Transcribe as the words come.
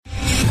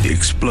The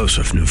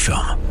explosive new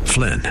film,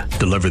 Flynn,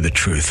 Deliver the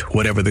Truth,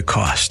 Whatever the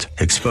Cost,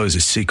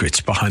 exposes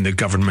secrets behind the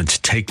government's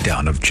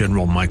takedown of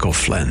General Michael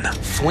Flynn.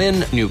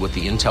 Flynn knew what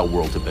the intel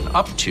world had been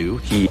up to.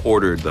 He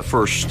ordered the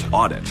first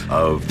audit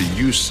of the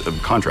use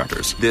of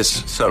contractors.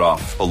 This set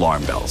off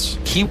alarm bells.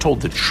 He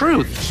told the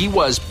truth. He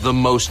was the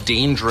most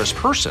dangerous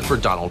person for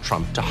Donald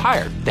Trump to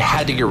hire. They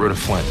had to get rid of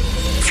Flynn.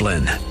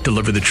 Flynn,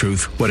 Deliver the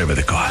Truth, Whatever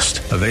the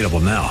Cost. Available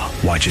now.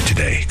 Watch it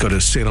today. Go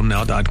to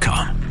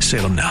salemnow.com.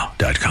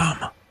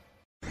 salemnow.com.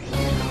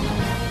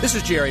 This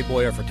is Jerry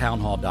Bowyer for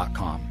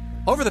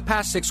townhall.com. Over the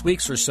past 6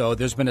 weeks or so,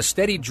 there's been a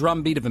steady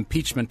drumbeat of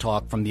impeachment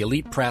talk from the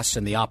elite press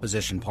and the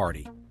opposition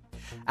party.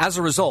 As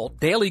a result,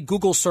 daily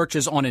Google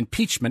searches on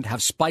impeachment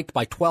have spiked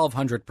by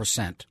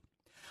 1,200%.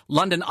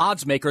 London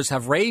odds makers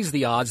have raised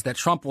the odds that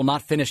Trump will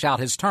not finish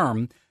out his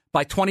term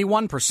by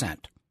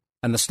 21%.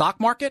 And the stock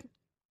market?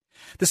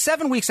 The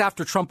 7 weeks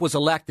after Trump was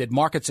elected,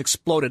 markets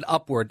exploded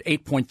upward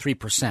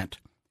 8.3%.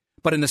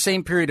 But in the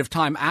same period of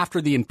time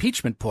after the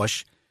impeachment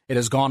push, it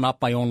has gone up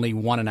by only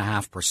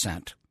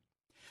 1.5%.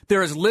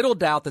 There is little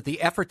doubt that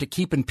the effort to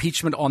keep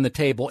impeachment on the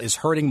table is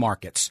hurting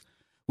markets,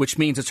 which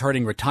means it's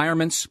hurting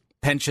retirements,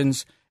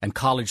 pensions, and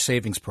college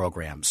savings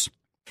programs.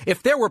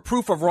 If there were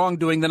proof of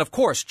wrongdoing, then of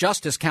course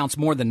justice counts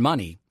more than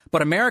money.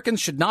 But Americans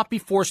should not be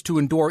forced to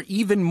endure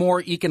even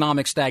more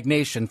economic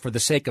stagnation for the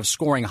sake of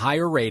scoring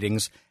higher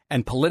ratings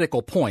and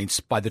political points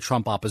by the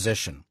Trump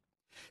opposition.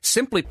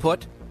 Simply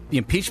put, the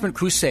impeachment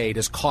crusade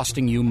is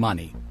costing you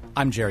money.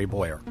 I'm Jerry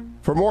Bowyer.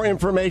 For more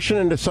information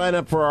and to sign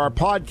up for our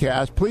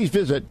podcast, please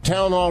visit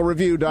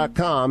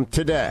townhallreview.com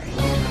today.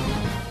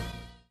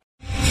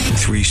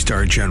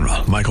 3-star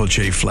General Michael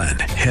J. Flynn,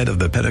 head of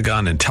the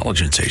Pentagon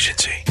Intelligence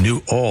Agency,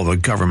 knew all the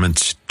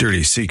government's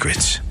dirty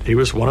secrets. He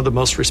was one of the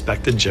most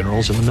respected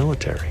generals in the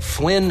military.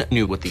 Flynn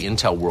knew what the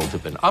intel world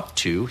had been up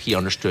to. He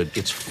understood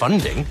its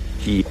funding.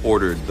 He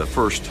ordered the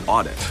first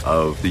audit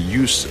of the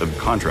use of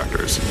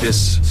contractors.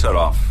 This set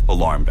off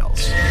alarm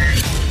bells.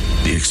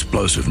 The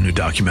explosive new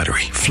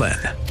documentary, Flynn,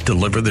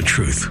 Deliver the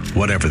Truth,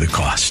 Whatever the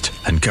Cost,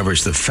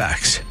 uncovers the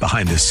facts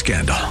behind this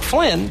scandal.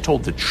 Flynn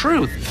told the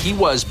truth. He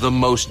was the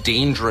most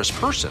dangerous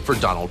person for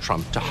Donald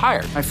Trump to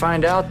hire. I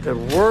find out the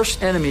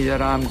worst enemy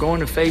that I'm going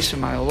to face in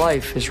my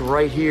life is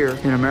right here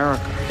in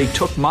America. They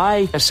took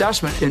my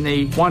assessment and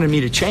they wanted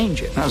me to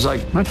change it. And I was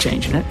like, I'm not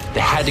changing it.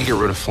 They had to get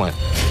rid of Flynn.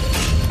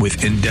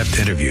 With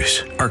in-depth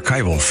interviews,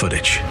 archival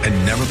footage,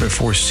 and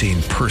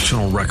never-before-seen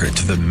personal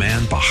records of the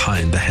man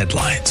behind the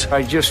headlines.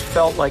 I just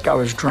felt like I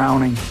was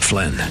drowning.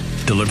 Flynn,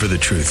 Deliver the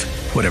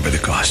Truth, Whatever the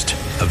Cost.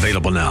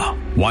 Available now.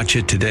 Watch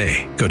it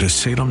today. Go to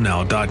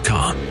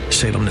salemnow.com.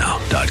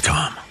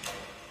 salemnow.com.